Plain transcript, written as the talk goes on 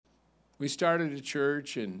we started a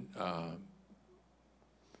church, and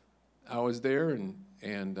I was there,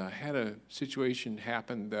 and had a situation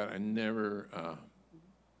happen that I never,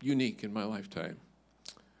 unique in my lifetime.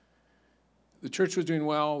 The church was doing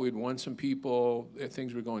well. We'd won some people.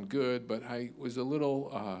 Things were going good, but I was a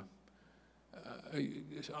little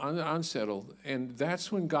unsettled. And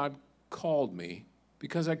that's when God called me,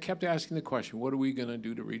 because I kept asking the question, what are we going to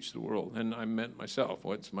do to reach the world? And I meant myself.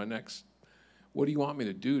 What's my next? What do you want me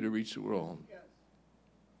to do to reach the world?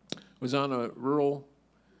 I was on a rural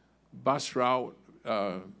bus route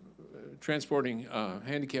transporting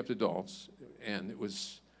handicapped adults, and it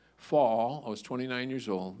was fall. I was 29 years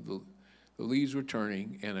old. The leaves were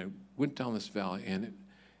turning, and I went down this valley, and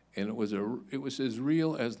it was as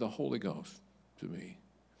real as the Holy Ghost to me.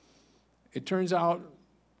 It turns out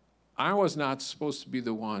I was not supposed to be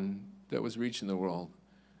the one that was reaching the world.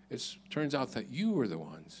 It turns out that you were the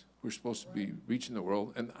ones who were supposed to be reaching the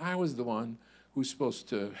world, and I was the one who was supposed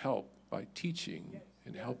to help by teaching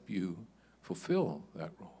and help you fulfill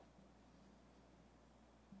that role.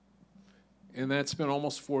 And that's been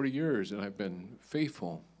almost 40 years, and I've been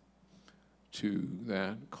faithful to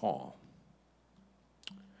that call.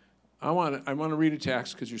 I want to read a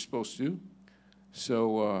text because you're supposed to.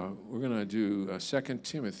 So we're going to do 2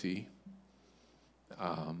 Timothy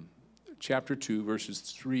chapter 2, verses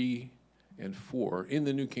 3 and 4 in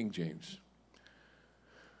the New King James.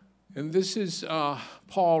 And this is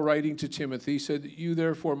Paul writing to Timothy. He said, "You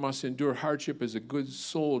therefore must endure hardship as a good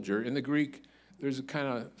soldier." In the Greek, there's a kind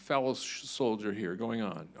of fellow soldier here going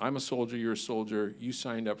on. I'm a soldier, you're a soldier, you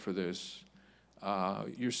signed up for this.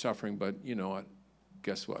 You're suffering, but you know what?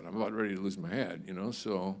 Guess what? I'm about ready to lose my head,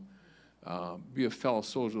 so be a fellow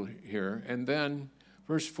soldier here. And then,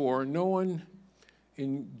 verse 4, "No one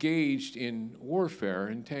engaged in warfare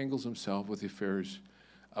entangles himself with the affairs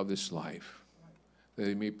of this life, that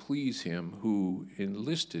he may please him who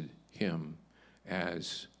enlisted him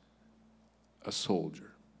as a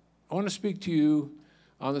soldier." I want to speak to you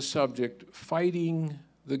on the subject, fighting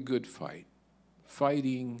the good fight.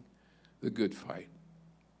 Fighting the good fight.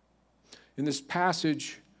 In this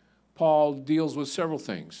passage, Paul deals with several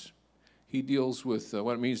things. He deals with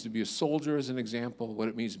what it means to be a soldier as an example, what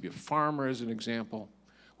it means to be a farmer as an example,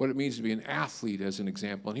 what it means to be an athlete as an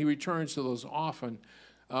example. And he returns to those often,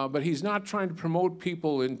 but he's not trying to promote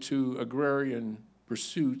people into agrarian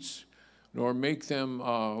pursuits, nor make them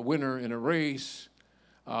a winner in a race,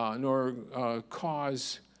 nor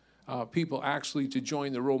cause people actually to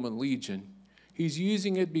join the Roman legion. He's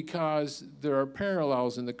using it because there are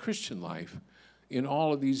parallels in the Christian life in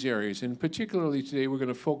all of these areas. And particularly today, we're going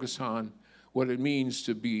to focus on what it means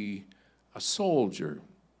to be a soldier.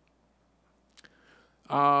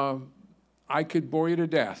 I could bore you to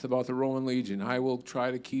death about the Roman legion. I will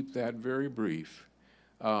try to keep that very brief.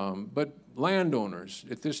 But landowners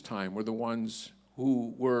at this time were the ones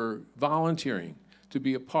who were volunteering to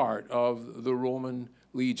be a part of the Roman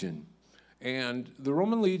legion. And the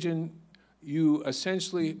Roman legion, you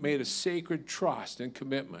essentially made a sacred trust and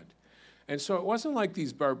commitment. And so it wasn't like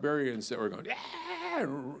these barbarians that were going,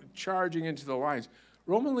 charging into the lines.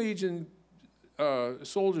 Roman legion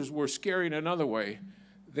soldiers were scary in another way.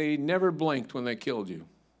 They never blinked when they killed you.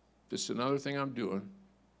 Just another thing I'm doing.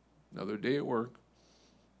 Another day at work.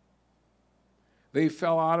 They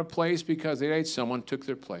fell out of place because someone took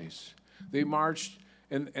their place. They marched,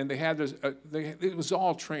 and they had this, it was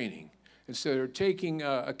all training. And so they're taking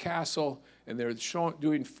a castle, and they're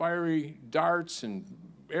doing fiery darts and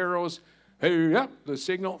arrows. Hey, up, the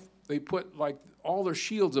signal. They put like all their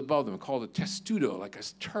shields above them, called a testudo, like a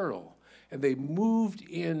turtle. And they moved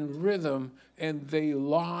in rhythm, and they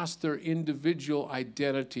lost their individual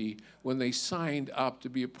identity when they signed up to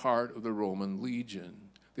be a part of the Roman legion.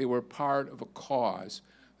 They were part of a cause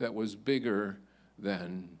that was bigger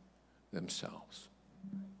than themselves.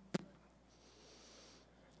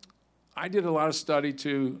 I did a lot of study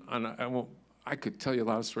too, and I could tell you a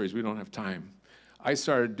lot of stories. We don't have time. I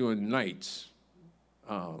started doing knights,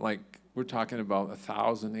 like we're talking about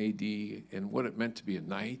 1000 AD and what it meant to be a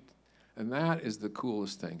knight. And that is the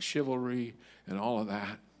coolest thing, chivalry and all of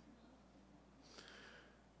that.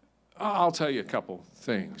 I'll tell you a couple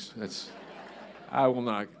things. I will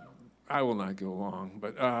not go long.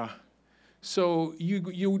 But so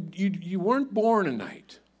you weren't born a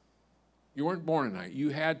knight. You weren't born a knight. You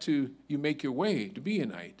had to make your way to be a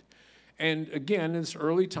knight. And again, in this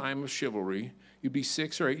early time of chivalry, you'd be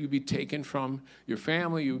 6 or 8. You'd be taken from your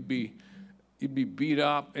family. You'd be beat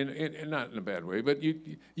up, and not in a bad way, but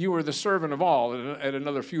you were the servant of all at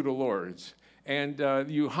another feudal lord's. And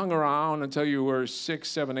you hung around until you were 6,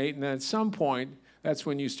 7, 8, and then at some point, That's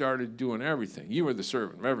when you started doing everything. You were the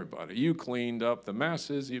servant of everybody. You cleaned up the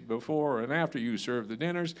messes before and after. You served the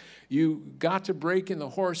dinners. You got to break in the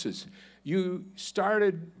horses. You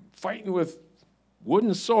started fighting with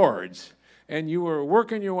wooden swords, and you were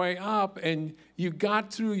working your way up, and you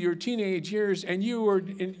got through your teenage years, and you were,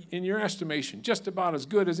 in your estimation, just about as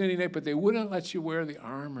good as any knight, but they wouldn't let you wear the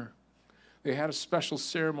armor. They had a special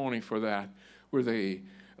ceremony for that, where they,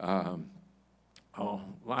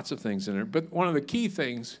 lots of things in there. But one of the key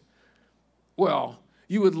things, well,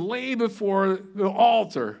 you would lay before the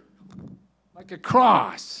altar like a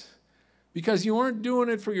cross, because you weren't doing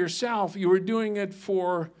it for yourself. You were doing it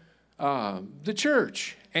for the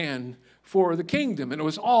church and for the kingdom, and it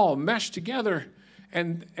was all meshed together.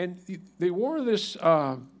 And they wore this,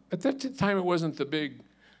 at that time it wasn't the big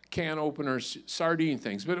can openers, sardine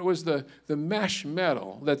things, but it was the mesh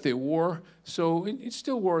metal that they wore. So it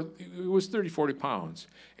still wore, it was 30, 40 pounds.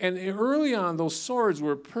 And early on, those swords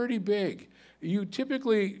were pretty big. You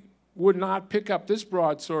typically would not pick up this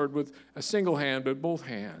broadsword with a single hand, but both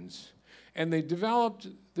hands. And they developed,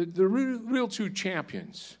 the real true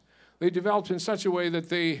champions, they developed in such a way that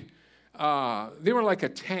they were like a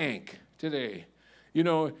tank today. You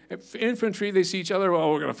know, if infantry, they see each other, well,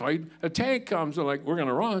 we're going to fight. A tank comes, they're like, we're going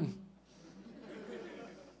to run.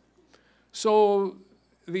 So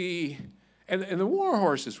the war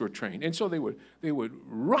horses were trained. And so they would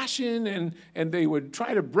rush in and they would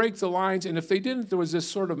try to break the lines. And if they didn't, there was this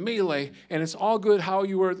sort of melee. And it's all good how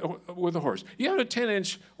you were with a horse. You had a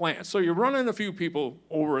 10-inch lance. So you're running a few people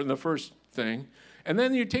over in the first thing. And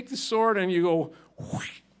then you take the sword and you go,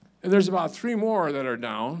 whoosh, and there's about 3 more that are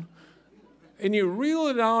down. And you reel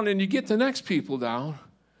it down, and you get the next people down.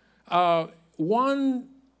 And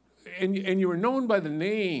you were known by the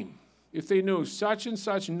name. If they knew such and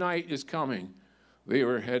such knight is coming, they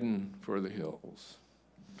were heading for the hills.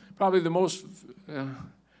 Probably the most,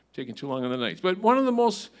 taking too long on the knights, but one of the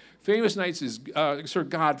most famous knights is Sir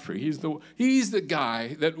Godfrey. He's the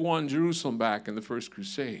guy that won Jerusalem back in the First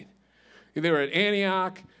Crusade. They were at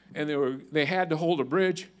Antioch, and they had to hold a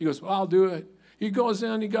bridge. He goes, well, I'll do it. He goes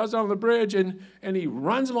in, he goes on the bridge, and he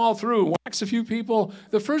runs them all through, whacks a few people.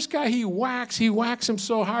 The first guy he whacks him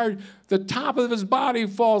so hard, the top of his body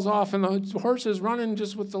falls off, and the horse is running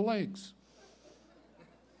just with the legs.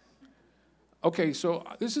 Okay, so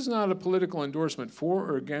this is not a political endorsement for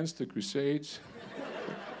or against the Crusades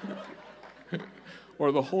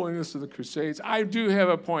or the holiness of the Crusades. I do have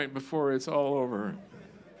a point before it's all over.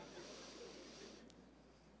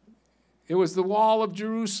 It was the wall of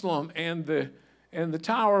Jerusalem and the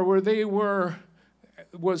tower where they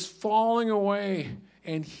was falling away,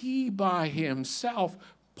 and he by himself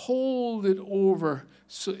pulled it over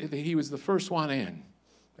so that he was the first one in,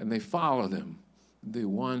 and they followed him. They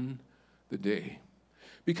won the day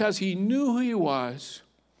because he knew who he was,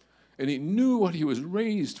 and he knew what he was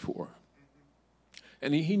raised for,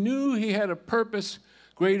 and he knew he had a purpose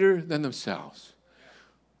greater than themselves.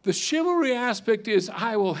 The chivalry aspect is,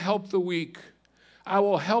 I will help the weak. I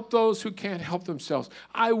will help those who can't help themselves.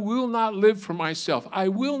 I will not live for myself. I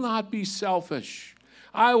will not be selfish.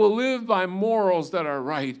 I will live by morals that are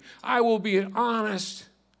right. I will be honest.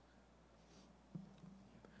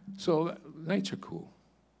 So knights are cool.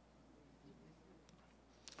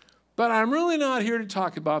 But I'm really not here to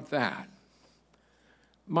talk about that.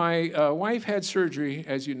 My wife had surgery,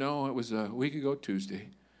 as you know. It was a week ago Tuesday.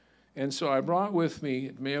 And so I brought with me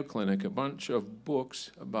at Mayo Clinic a bunch of books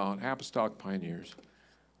about apostolic pioneers,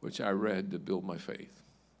 which I read to build my faith.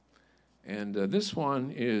 And this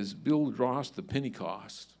one is Bill Dross, The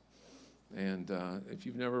Pentecost. And if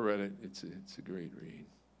you've never read it, it's a great read.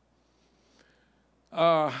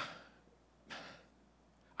 I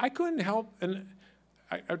couldn't help, and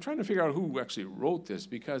I'm trying to figure out who actually wrote this,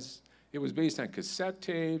 because it was based on cassette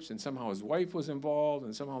tapes, and somehow his wife was involved,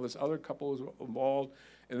 and somehow this other couple was involved.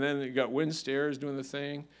 And then you got Wynn Stairs doing the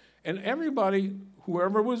thing. And everybody,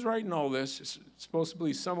 whoever was writing all this, is supposed to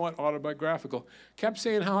be somewhat autobiographical, kept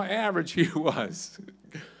saying how average he was.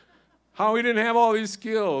 How he didn't have all these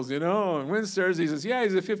skills, you know. And Wynn Stairs, he says, yeah,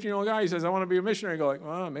 he's a 15-year-old guy. He says, I want to be a missionary. I go like,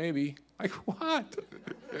 well, maybe. Like, what?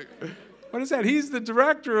 What is that? He's the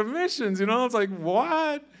director of missions, you know. It's like,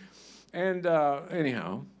 what? And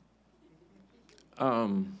anyhow,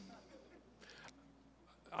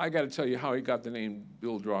 I got to tell you how he got the name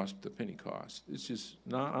Bill Dross, The Pentecost. It's just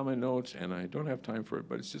not on my notes, and I don't have time for it,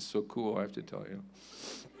 but it's just so cool, I have to tell you.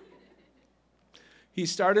 He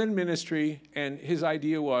started in ministry, and his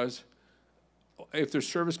idea was, if there's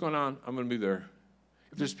service going on, I'm going to be there.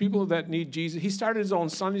 If there's people that need Jesus, he started his own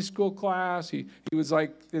Sunday school class. He was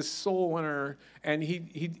like this soul winner, and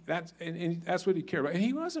that's what he cared about. And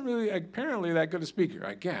he wasn't really apparently that good a speaker,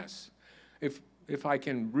 I guess, if I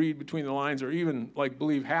can read between the lines or even like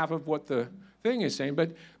believe half of what the thing is saying.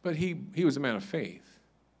 But he was a man of faith.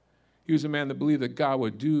 He was a man that believed that God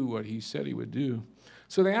would do what he said he would do.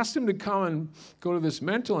 So they asked him to come and go to this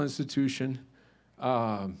mental institution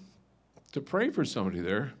to pray for somebody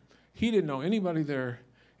there. He didn't know anybody there,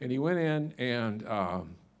 and he went in, and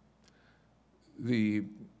the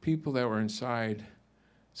people that were inside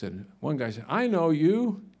said, one guy said, I know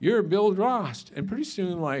you, you're Bill Drost. And pretty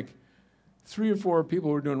soon, like 3 or 4 people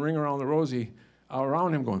were doing Ring Around the Rosie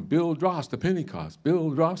around him going, Bill Drost, the Pentecost, Bill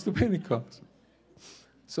Drost, the Pentecost.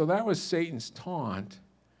 So that was Satan's taunt,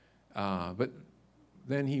 but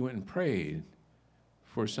then he went and prayed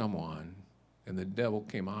for someone, and the devil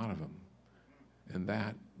came out of him, and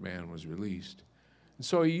that man was released. And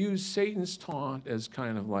so he used Satan's taunt as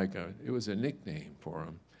kind of like it was a nickname for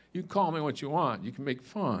him. You call me what you want. You can make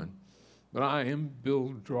fun. But I am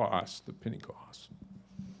Bill Drost, the Pentecost.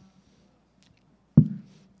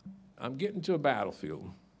 I'm getting to a battlefield.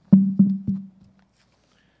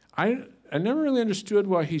 I never really understood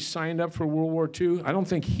why he signed up for World War II. I don't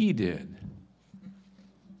think he did.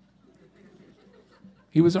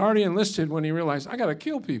 He was already enlisted when he realized, I got to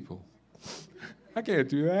kill people. I can't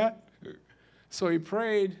do that. So he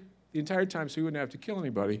prayed the entire time so he wouldn't have to kill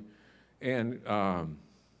anybody. And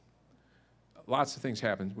lots of things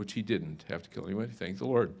happened, which he didn't have to kill anybody. Thank the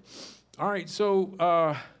Lord. All right,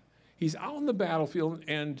 so he's out on the battlefield,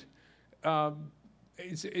 and they're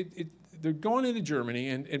going into Germany,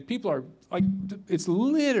 and people are like, it's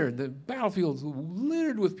littered. The battlefield's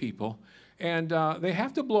littered with people. And they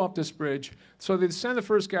have to blow up this bridge. So they send the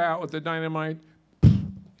first guy out with the dynamite.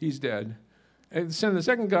 He's dead. And they send the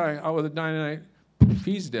second guy out with the dynamite.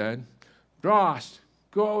 He's dead. Drost,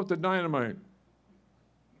 go out with the dynamite.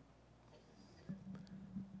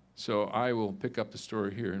 So I will pick up the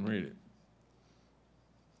story here and read it.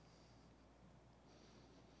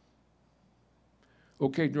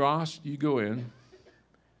 Okay, Drost, you go in.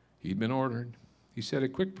 He'd been ordered. He said a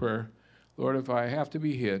quick prayer. Lord, if I have to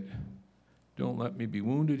be hit, don't let me be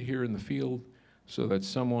wounded here in the field so that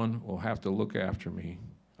someone will have to look after me.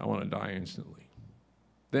 I want to die instantly.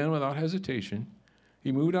 Then, without hesitation,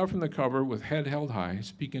 he moved out from the cover with head held high,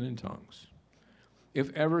 speaking in tongues.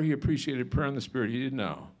 If ever he appreciated prayer in the Spirit, he did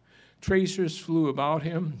now. Tracers flew about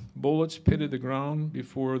him. Bullets pitted the ground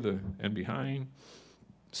before and behind.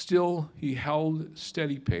 Still, he held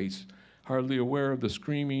steady pace, hardly aware of the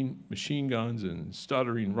screaming machine guns and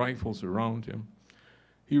stuttering rifles around him.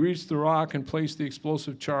 He reached the rock and placed the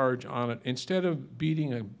explosive charge on it. Instead of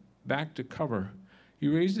beating back to cover, he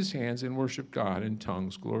raised his hands and worshiped God in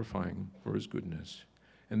tongues, glorifying for his goodness.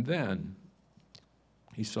 And then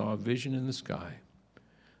he saw a vision in the sky.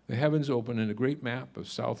 The heavens opened, and a great map of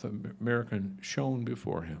South America shone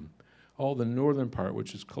before him. All the northern part,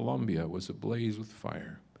 which is Colombia, was ablaze with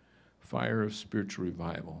fire of spiritual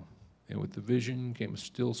revival. And with the vision came a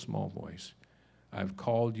still small voice. I've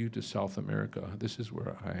called you to South America. This is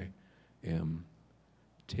where I am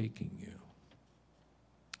taking you.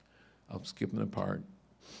 I'll skip the part.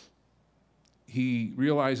 He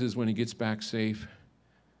realizes when he gets back safe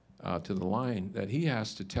to the line that he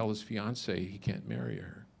has to tell his fiancée he can't marry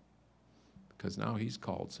her because now he's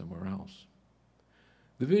called somewhere else.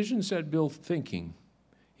 The vision set Bill thinking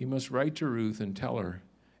he must write to Ruth and tell her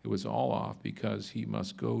it was all off because he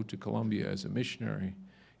must go to Colombia as a missionary.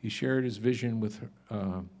 He shared his vision with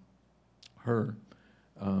her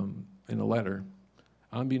in a letter.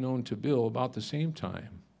 Unbeknown to Bill, about the same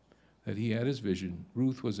time that he had his vision,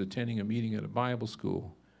 Ruth was attending a meeting at a Bible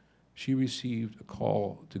school. She received a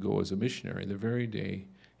call to go as a missionary. The very day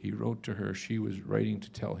he wrote to her, she was writing to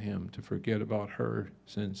tell him to forget about her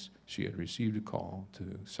since she had received a call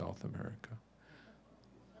to South America.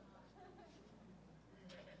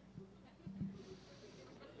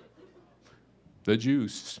 The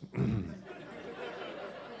juice.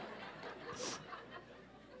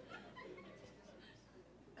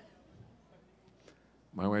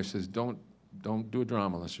 My wife says, don't do a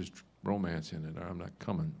drama unless there's romance in it, or I'm not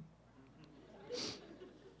coming.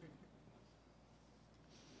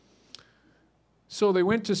 So they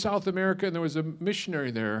went to South America, and there was a missionary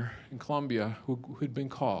there in Colombia who had been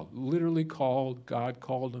called, literally called. God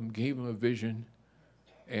called him, gave him a vision,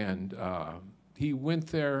 and he went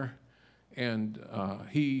there. And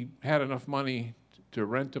he had enough money to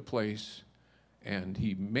rent a place, and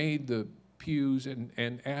he made the pews,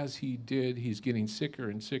 and as he did, he's getting sicker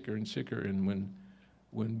and sicker and sicker. And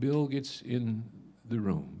when Bill gets in the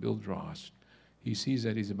room, Bill Drost he sees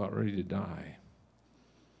that he's about ready to die.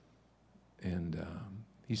 And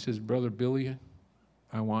he says, Brother Billy,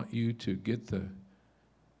 I want you to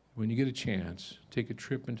when you get a chance, take a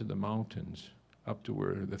trip into the mountains up to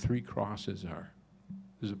where the 3 crosses are.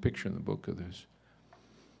 There's a picture in the book of this.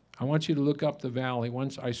 I want you to look up the valley.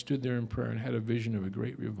 Once I stood there in prayer and had a vision of a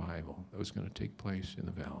great revival that was going to take place in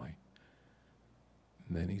the valley.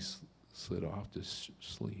 And then he slid off to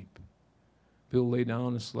sleep. Bill lay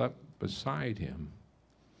down and slept beside him.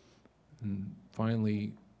 And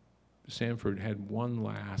finally, Sanford had one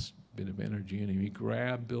last bit of energy in him. He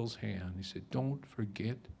grabbed Bill's hand. He said, don't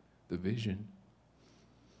forget the vision.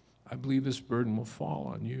 I believe this burden will fall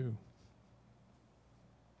on you.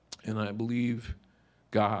 And I believe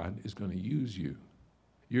God is going to use you.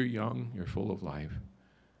 You're young. You're full of life.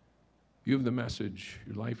 You have the message.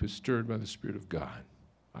 Your life is stirred by the Spirit of God.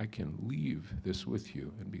 I can leave this with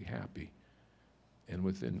you and be happy. And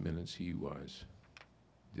within minutes, he was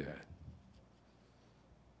dead.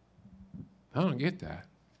 I don't get that.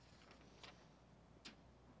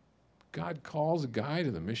 God calls a guy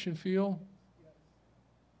to the mission field.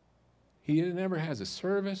 He never has a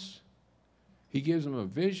service. He gives him a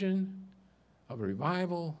vision of a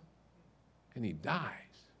revival, and he dies.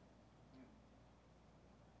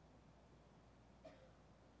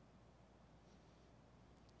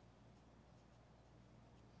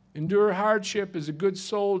 Endure hardship as a good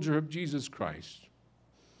soldier of Jesus Christ.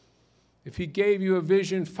 If he gave you a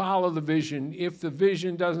vision, follow the vision. If the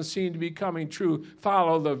vision doesn't seem to be coming true,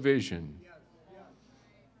 follow the vision.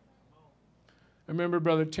 I remember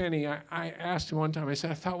Brother Tenney, I asked him one time, I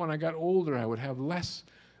said, I thought when I got older I would have less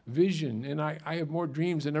vision, and I have more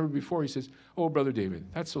dreams than ever before. He says, oh, Brother David,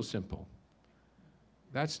 that's so simple.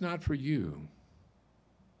 That's not for you.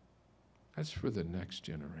 That's for the next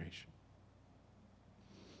generation.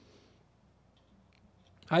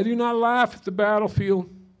 I do not laugh at the battlefield.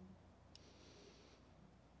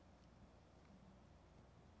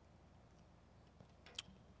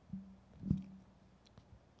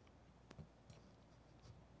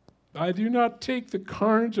 I do not take the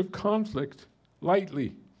carnage of conflict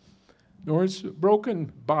lightly, nor its broken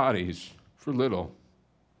bodies for little.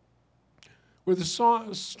 Where the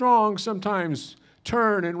strong sometimes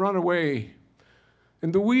turn and run away,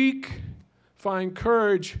 and the weak find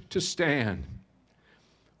courage to stand.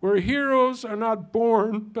 Where heroes are not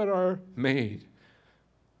born but are made.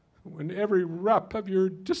 When every rep of your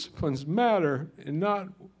disciplines matter and not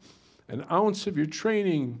an ounce of your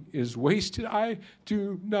training is wasted, I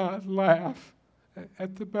do not laugh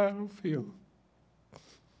at the battlefield.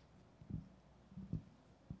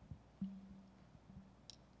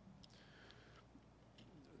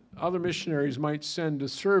 Other missionaries might send a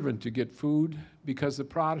servant to get food because the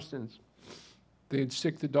Protestants, they'd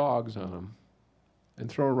sick the dogs on them and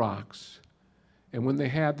throw rocks. And when they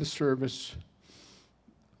had the service,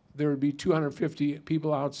 there would be 250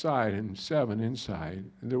 people outside and 7 inside,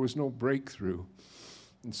 and there was no breakthrough.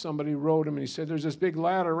 And somebody wrote him, and he said, there's this big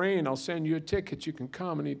latter rain. I'll send you a ticket. You can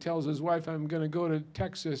come. And he tells his wife, I'm going to go to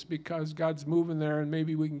Texas because God's moving there, and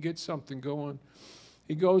maybe we can get something going.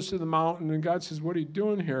 He goes to the mountain, and God says, what are you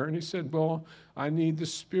doing here? And he said, well, I need the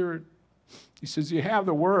Spirit. He says, you have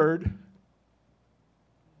the Word.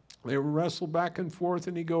 They wrestle back and forth,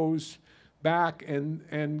 and he goes back,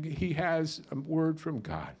 and he has a word from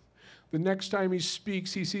God. The next time he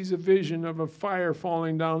speaks, he sees a vision of a fire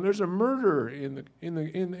falling down. There's a murderer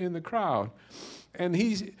in the crowd. And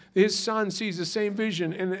his son sees the same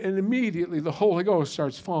vision, and immediately the Holy Ghost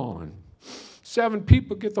starts falling. 7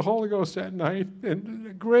 people get the Holy Ghost that night, and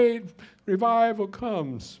a great revival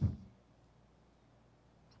comes.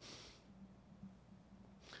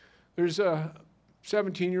 There's a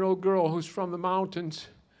 17-year-old girl who's from the mountains,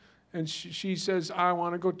 and she says, I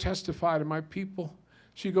want to go testify to my people.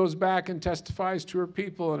 She goes back and testifies to her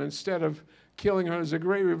people, and instead of killing her, there's a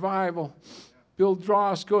great revival. Bill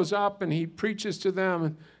Dross goes up, and he preaches to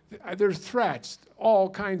them. And there's threats, all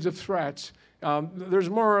kinds of threats. There's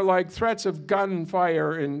more like threats of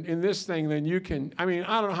gunfire in this thing than you can. I mean,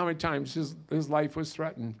 I don't know how many times his life was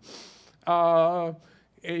threatened.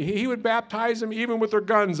 He would baptize them even with their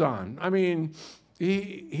guns on. I mean,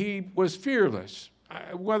 he was fearless.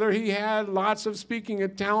 Whether he had lots of speaking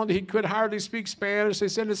talent, he could hardly speak Spanish. They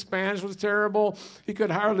said his Spanish was terrible. He could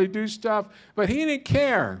hardly do stuff. But he didn't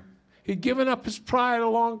care. He'd given up his pride a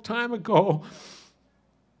long time ago.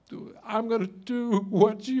 I'm going to do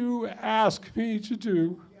what you ask me to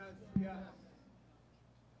do.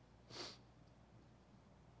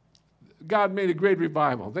 God made a great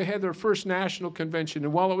revival. They had their first national convention,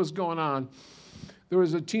 and while it was going on, there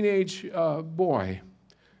was a teenage boy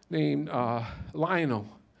named Lionel,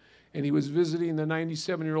 and he was visiting the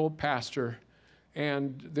 97-year-old pastor,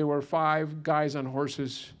 and there were 5 guys on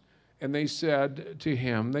horses, and they said to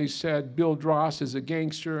him, they said, Bill Dross is a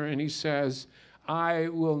gangster, and he says, I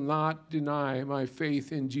will not deny my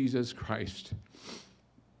faith in Jesus Christ.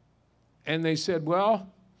 And they said, well,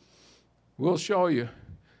 we'll show you.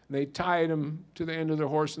 And they tied him to the end of their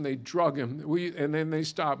horse and they drug him. And then they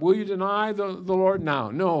stopped. Will you deny the Lord now?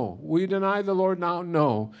 No. Will you deny the Lord now?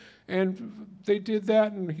 No. And they did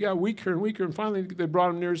that, and he got weaker and weaker. And finally, they brought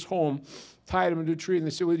him near his home, tied him to a tree, and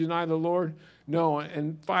they said, will you deny the Lord? No.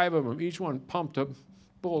 And 5 of them, each one pumped a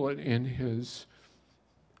bullet in his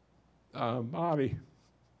body.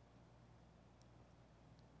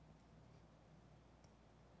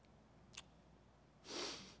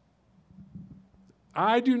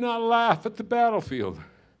 I do not laugh at the battlefield.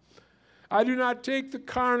 I do not take the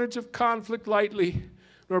carnage of conflict lightly,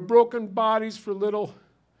 nor broken bodies for little.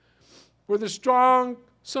 Where the strong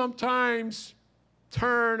sometimes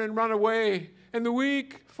turn and run away, and the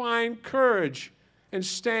weak find courage and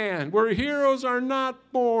stand. Where heroes are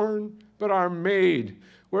not born, but are made.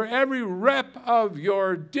 Where every rep of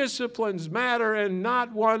your disciplines matter, and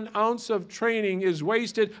not 1 ounce of training is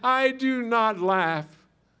wasted, I do not laugh.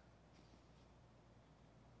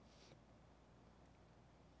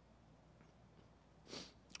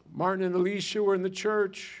 Martin and Alicia were in the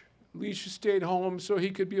church. Alicia stayed home so he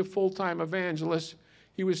could be a full-time evangelist.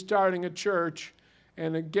 He was starting a church,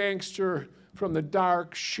 and a gangster from the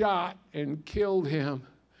dark shot and killed him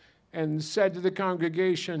and said to the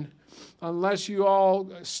congregation, unless you all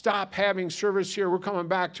stop having service here, we're coming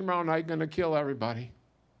back tomorrow night, going to kill everybody.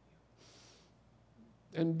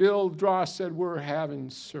 And Bill Dross said, we're having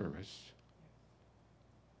service.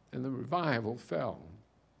 And the revival fell.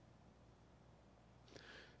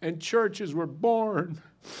 And churches were born.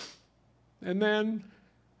 And then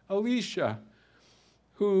Alicia,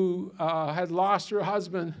 who had lost her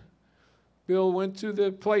husband, Bill went to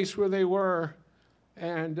the place where they were,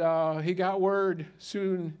 and he got word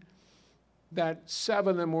soon that 7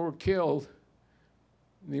 of them were killed.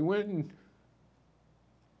 And he went and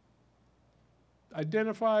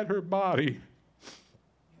identified her body.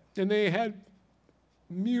 And they had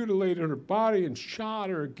mutilated her body and shot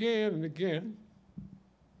her again and again.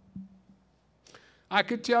 I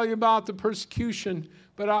could tell you about the persecution,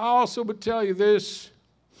 but I also would tell you this,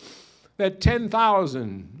 that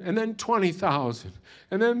 10,000 and then 20,000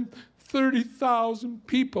 and then 30,000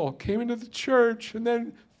 people came into the church, and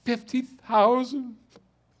then 50,000.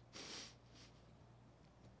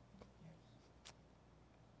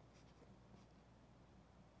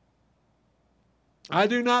 I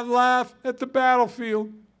do not laugh at the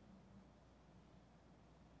battlefield.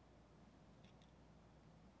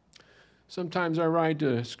 Sometimes I ride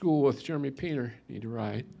to school with Jeremy Painter, need to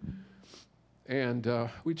ride, and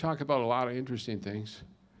we talk about a lot of interesting things,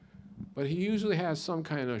 but he usually has some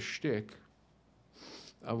kind of shtick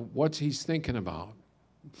of what he's thinking about.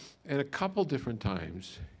 And a couple different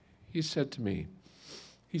times, he said to me,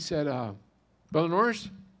 he said, Brother Norris,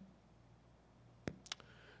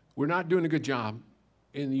 we're not doing a good job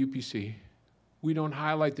in the UPC. We don't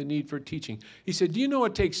highlight the need for teaching. He said, do you know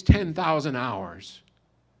it takes 10,000 hours?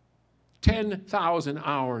 10,000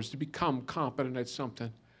 hours to become competent at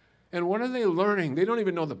something. And what are they learning? They don't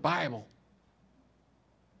even know the Bible.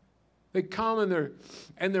 They come and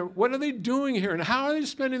they're what are they doing here? And how are they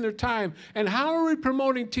spending their time? And how are we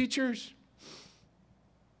promoting teachers?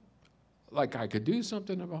 Like I could do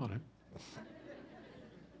something about it.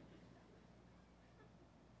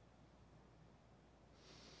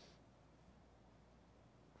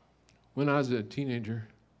 When I was a teenager,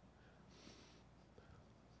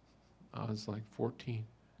 I was like 14,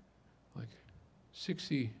 like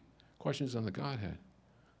 60 questions on the Godhead.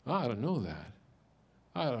 I ought to know that.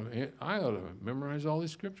 I ought to memorize all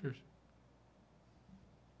these scriptures.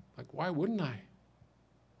 Like, why wouldn't I?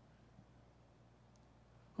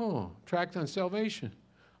 Oh, tract on salvation.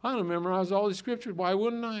 I ought to memorize all these scriptures. Why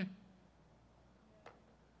wouldn't I?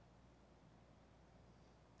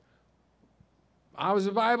 I was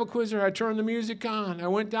a Bible quizzer. I turned the music on. I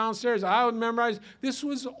went downstairs. I would memorize. This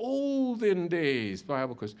was olden days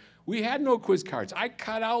Bible quiz. We had no quiz cards. I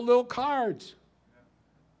cut out little cards.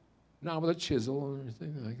 Not with a chisel or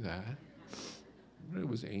anything like that. It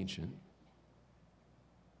was ancient.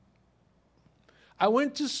 I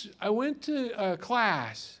went to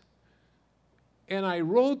class, and I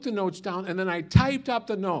wrote the notes down, and then I typed up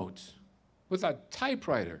the notes with a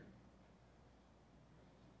typewriter.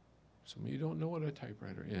 Some of you don't know what a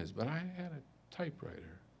typewriter is, but I had a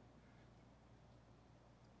typewriter.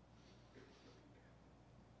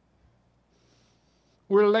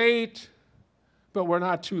 We're late. But we're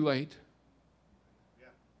not too late. Yeah.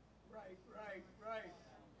 Right.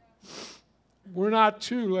 We're not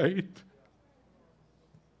too late.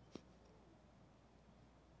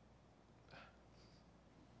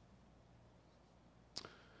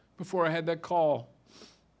 Before I had that call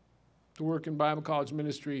to work in Bible college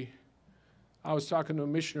ministry, I was talking to a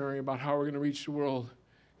missionary about how we're going to reach the world.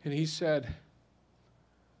 And he said,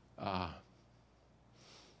 are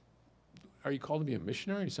you called to be a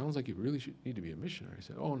missionary? It sounds like you really need to be a missionary. I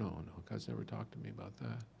said, oh, no, God's never talked to me about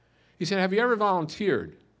that. He said, have you ever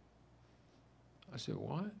volunteered? I said,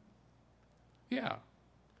 what? Yeah.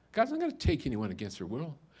 God's not going to take anyone against their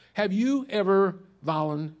will. Have you ever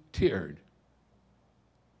volunteered?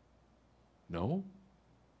 No.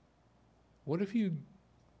 What if you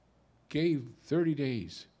gave 30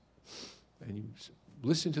 days and you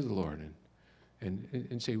listened to the Lord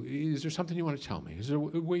and say, is there something you want to tell me? Is there a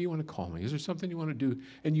way you want to call me? Is there something you want to do?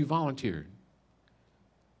 And you volunteered.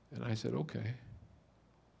 And I said, okay.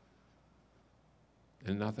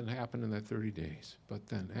 And nothing happened in that 30 days. But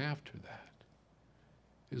then after that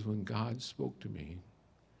is when God spoke to me.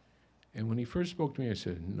 And when he first spoke to me, I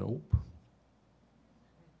said, nope.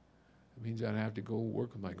 It means I'd have to go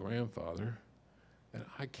work with my grandfather. And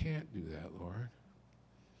I can't do that, Lord.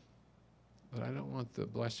 But I don't want the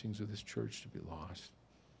blessings of this church to be lost.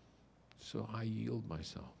 So I yield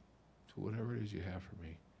myself to whatever it is you have for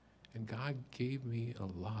me. And God gave me a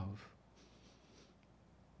love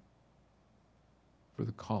for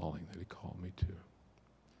the calling that he called me to.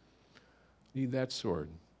 Need that sword.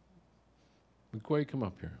 McQuay, come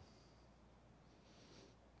up here.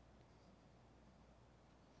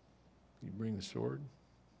 You bring the sword?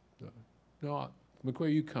 No,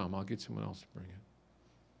 McQuay, you come. I'll get someone else to bring it.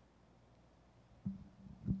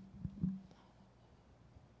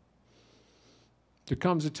 There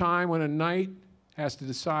comes a time when a knight has to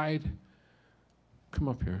decide, come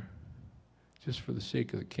up here, just for the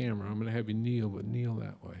sake of the camera. I'm going to have you kneel, but kneel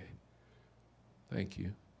that way. Thank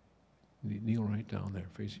you. Kneel right down there,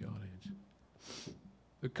 face the audience.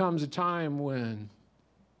 There comes a time when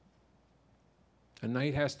a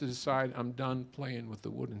knight has to decide, I'm done playing with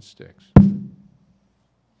the wooden sticks.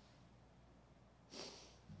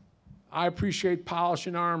 I appreciate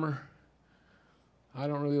polishing armor. I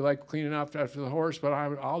don't really like cleaning up after the horse, but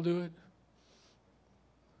I'll do it.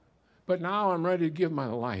 But now I'm ready to give my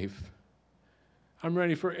life. I'm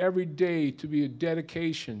ready for every day to be a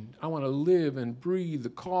dedication. I want to live and breathe the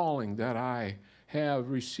calling that I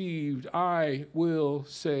have received. I will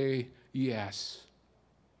say yes.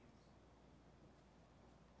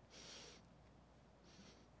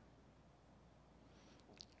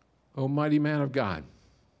 O mighty man of God,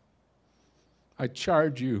 I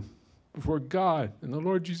charge you before God and the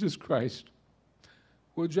Lord Jesus Christ,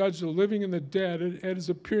 who will judge the living and the dead and is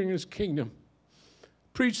appearing in his kingdom.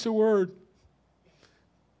 Preach the word.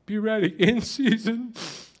 Be ready in season,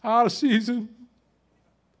 out of season.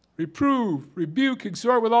 Reprove, rebuke,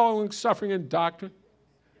 exhort with all suffering and doctrine.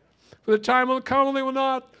 For the time will come when they will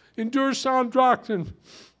not endure sound doctrine,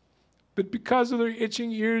 but because of their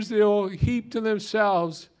itching ears they will heap to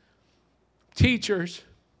themselves teachers.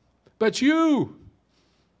 But you,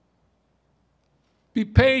 be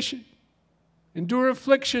patient, endure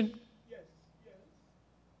affliction,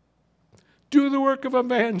 do the work of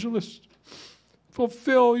evangelist,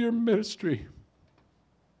 fulfill your ministry.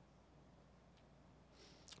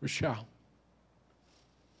 Rochelle,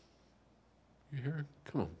 you here?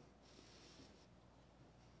 Come on.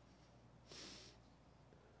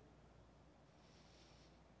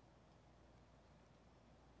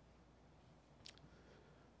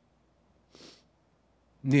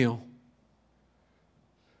 Neil.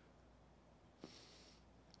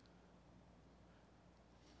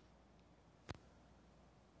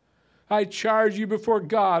 I charge you before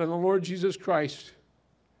God and the Lord Jesus Christ,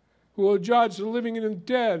 who will judge the living and the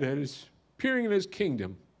dead and is appearing in his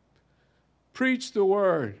kingdom. Preach the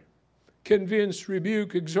word, convince,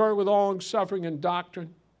 rebuke, exhort with all suffering and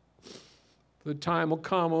doctrine. The time will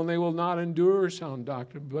come when they will not endure sound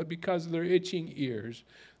doctrine, but because of their itching ears,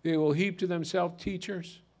 they will heap to themselves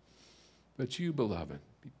teachers. But you, beloved,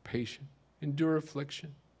 be patient, endure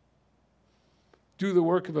affliction, do the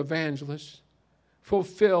work of evangelists,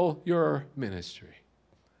 fulfill your ministry.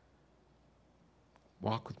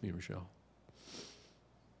 Walk with me, Rochelle.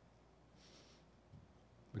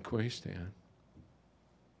 McQuay, stand.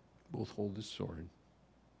 Both hold this sword.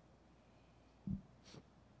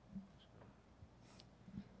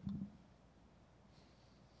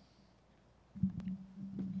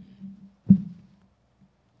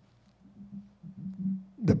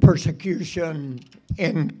 The persecution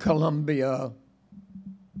in Colombia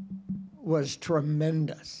was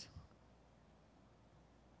tremendous.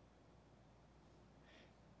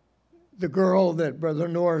 The girl that Brother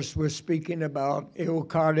Norris was speaking about,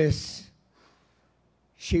 Eucardis,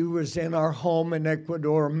 she was in our home in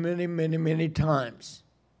Ecuador many, many, many times.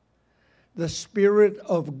 The Spirit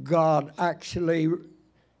of God actually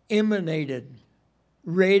emanated,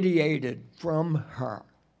 radiated from her.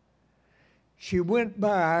 She went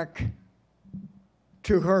back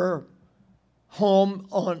to her home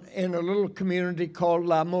in a little community called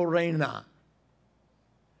La Morena.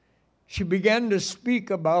 She began to speak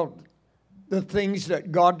about the things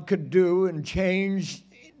that God could do and change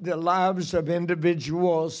the lives of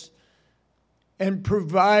individuals and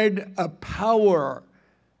provide a power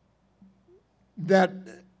that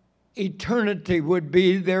eternity would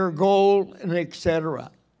be their goal, and etc.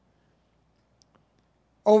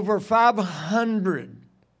 Over 500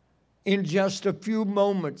 in just a few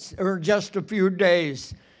moments, or just a few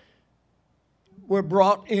days, were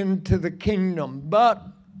brought into the kingdom. But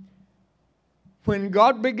when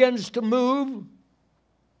God begins to move,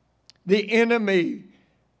 the enemy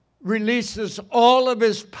releases all of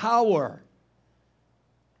his power.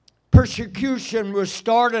 Persecution was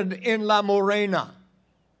started in La Morena,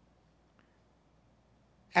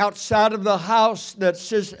 outside of the house that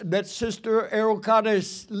Sister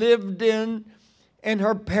Eucardis lived in, and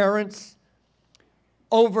her parents.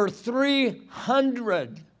 Over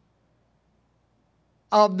 300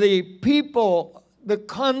 of the people, the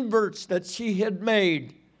converts that she had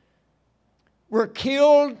made, were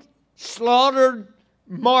killed, slaughtered,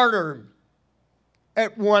 martyred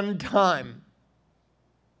at one time.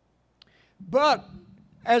 But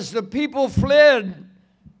as the people fled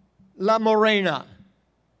La Morena,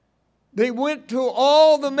 they went to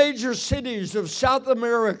all the major cities of South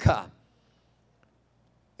America.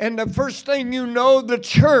 And the first thing you know, the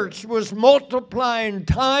church was multiplying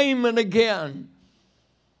time and again.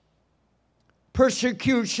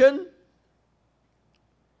 Persecution,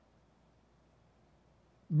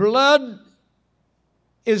 blood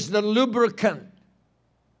is the lubricant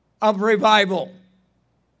of revival.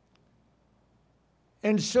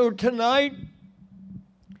 And so tonight,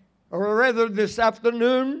 or rather this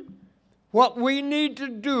afternoon, what we need to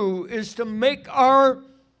do is to make our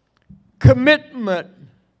commitment.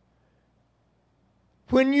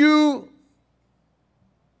 When you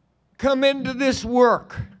come into this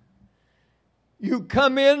work, you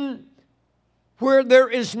come in where there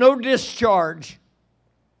is no discharge.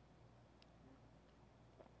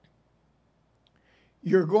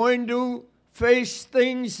 You're going to face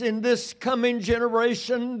things in this coming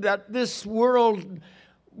generation that this world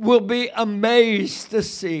will be amazed to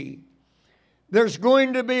see. There's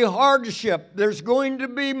going to be hardship. There's going to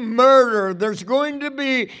be murder. There's going to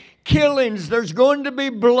be killings. There's going to be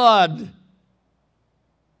blood.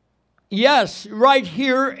 Yes, right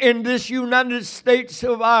here in this United States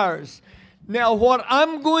of ours. Now, what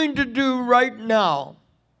I'm going to do right now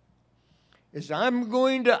is I'm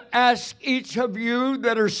going to ask each of you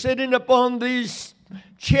that are sitting upon these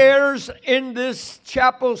chairs in this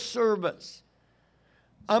chapel service,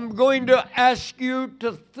 I'm going to ask you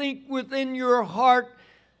to think within your heart,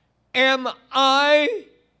 am I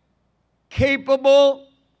capable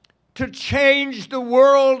to change the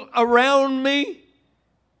world around me?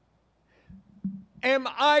 Am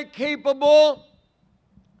I capable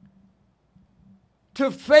to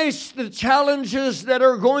face the challenges that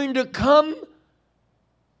are going to come?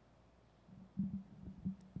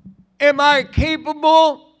 Am I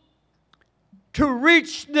capable to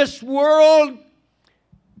reach this world?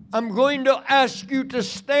 I'm going to ask you to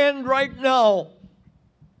stand right now.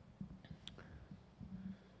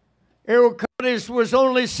 Eucardis was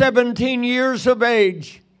only 17 years of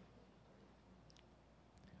age.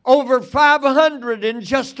 Over 500 in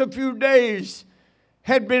just a few days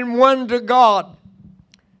had been won to God.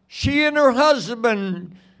 She and her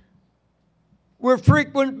husband were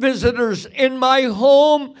frequent visitors in my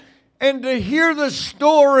home, and to hear the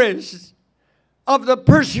stories of the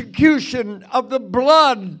persecution, of the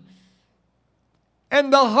blood,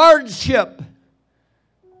 and the hardship,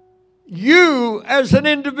 you as an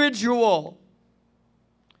individual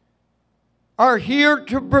are here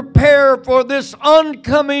to prepare for this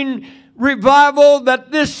oncoming revival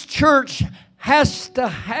that this church has to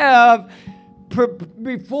have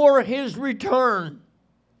before His return.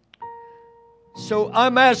 So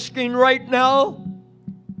I'm asking right now,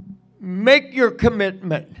 make your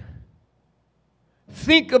commitment.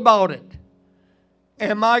 Think about it.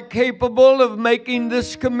 Am I capable of making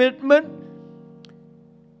this commitment?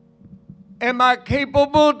 Am I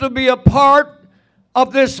capable to be a part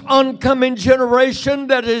of this oncoming generation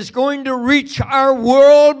that is going to reach our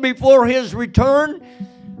world before His return,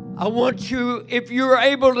 I want you, if you're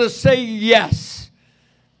able to say yes,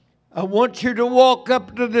 I want you to walk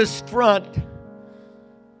up to this front,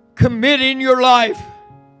 committing your life,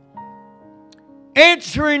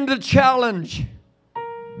 answering the challenge.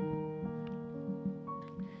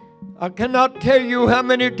 I cannot tell you how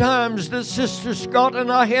many times that Sister Scott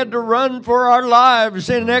and I had to run for our lives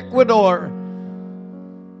in Ecuador.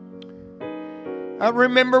 I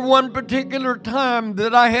remember one particular time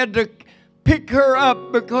that I had to pick her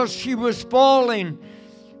up because she was falling,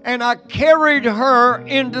 and I carried her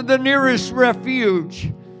into the nearest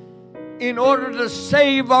refuge in order to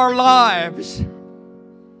save our lives.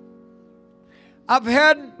 I've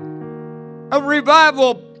had a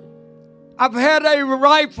revival. I've had a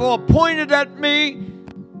rifle pointed at me.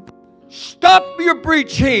 Stop your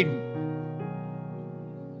preaching.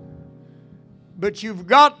 But you've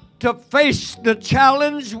got to face the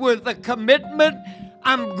challenge with a commitment.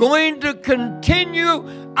 I'm going to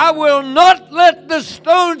continue. I will not let the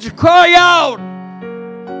stones cry out.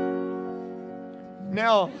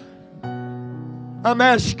 Now, I'm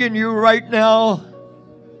asking you right now,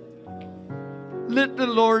 let the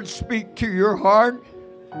Lord speak to your heart.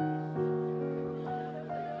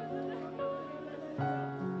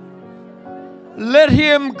 Let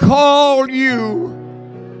Him call you.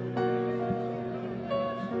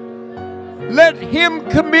 Let Him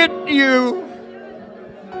commit you.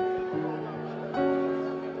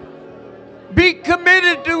 Be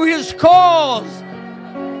committed to His cause.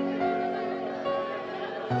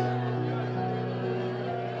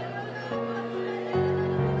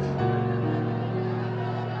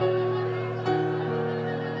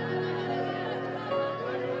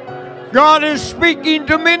 God is speaking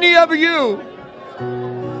to many of you.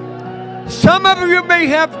 Some of you may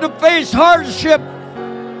have to face hardship,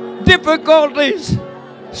 difficulties,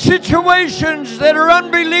 situations that are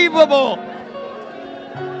unbelievable.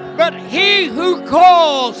 But He who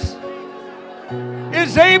calls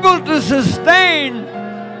is able to sustain.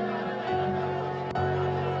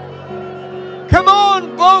 Come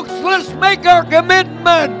on, folks, let's make our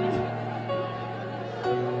commitment.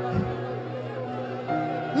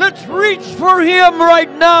 Let's reach for Him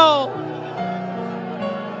right now.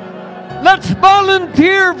 Let's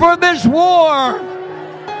volunteer for this war.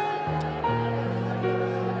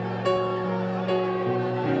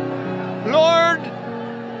 Lord,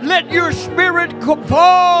 let your Spirit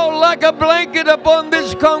fall like a blanket upon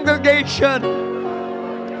this congregation.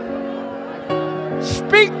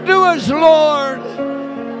 Speak to us, Lord.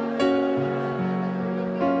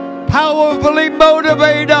 Powerfully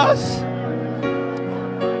motivate us.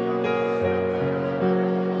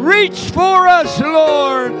 Reach for us,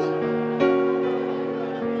 Lord.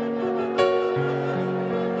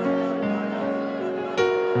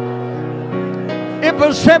 If a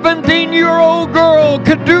 17-year-old girl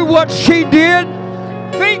could do what she did,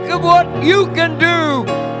 think of what you can do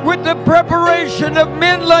with the preparation of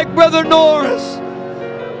men like Brother Norris.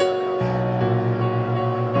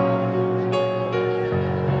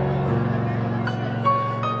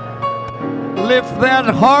 Lift that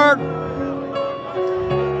heart.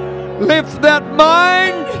 Lift that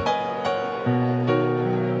mind.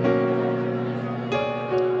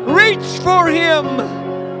 Reach for Him.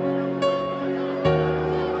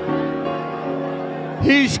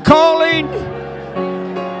 He's calling.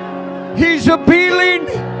 He's appealing.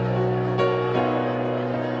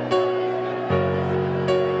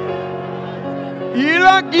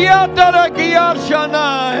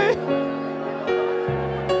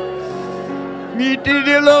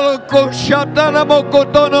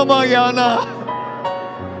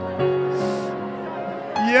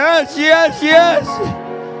 Yes, yes, yes.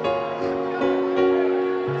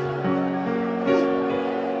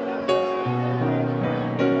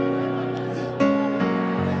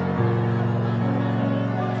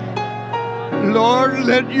 Lord,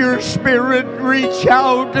 let your Spirit reach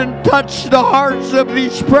out and touch the hearts of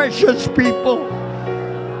these precious people.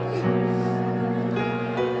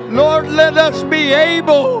 Lord, let us be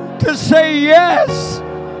able to say yes.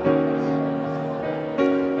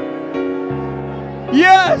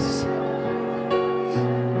 Yes.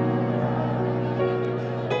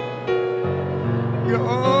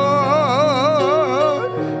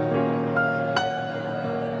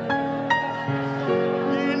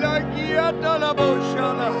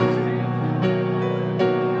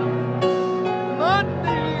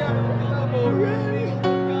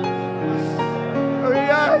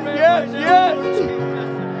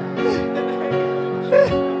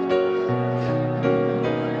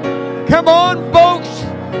 Come on, folks.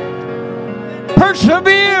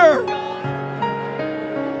 Persevere.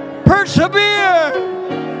 Persevere.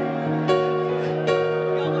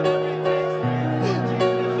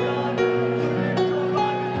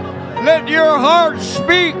 Let your heart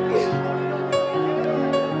speak.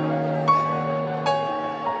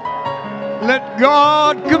 Let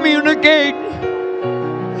God communicate.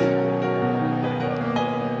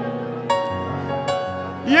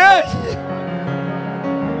 Yes.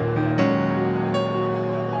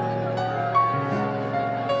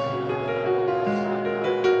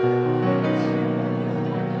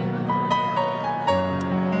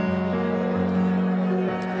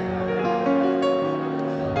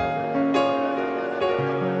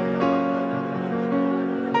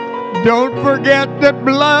 Don't forget that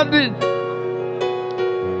blood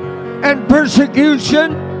and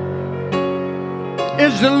persecution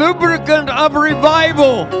is the lubricant of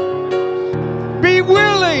revival. Be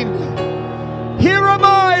willing. Here am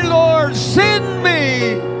I, Lord. Send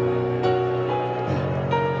me.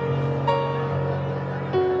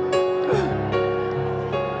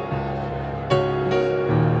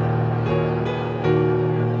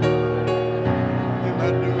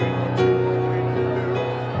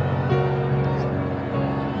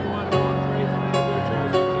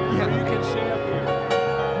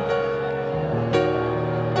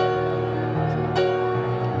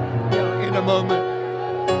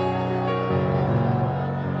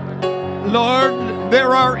 Lord,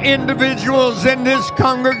 there are individuals in this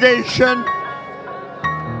congregation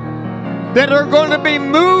that are going to be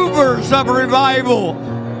movers of revival.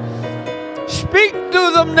 Speak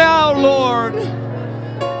to them now, Lord.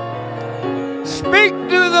 Speak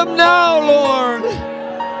to them now, Lord.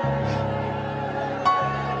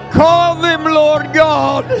 Call them, Lord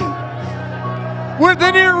God, with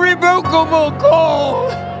an irrevocable call,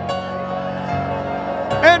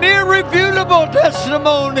 an irrefutable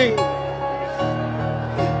testimony.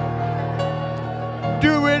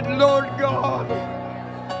 Do it, Lord.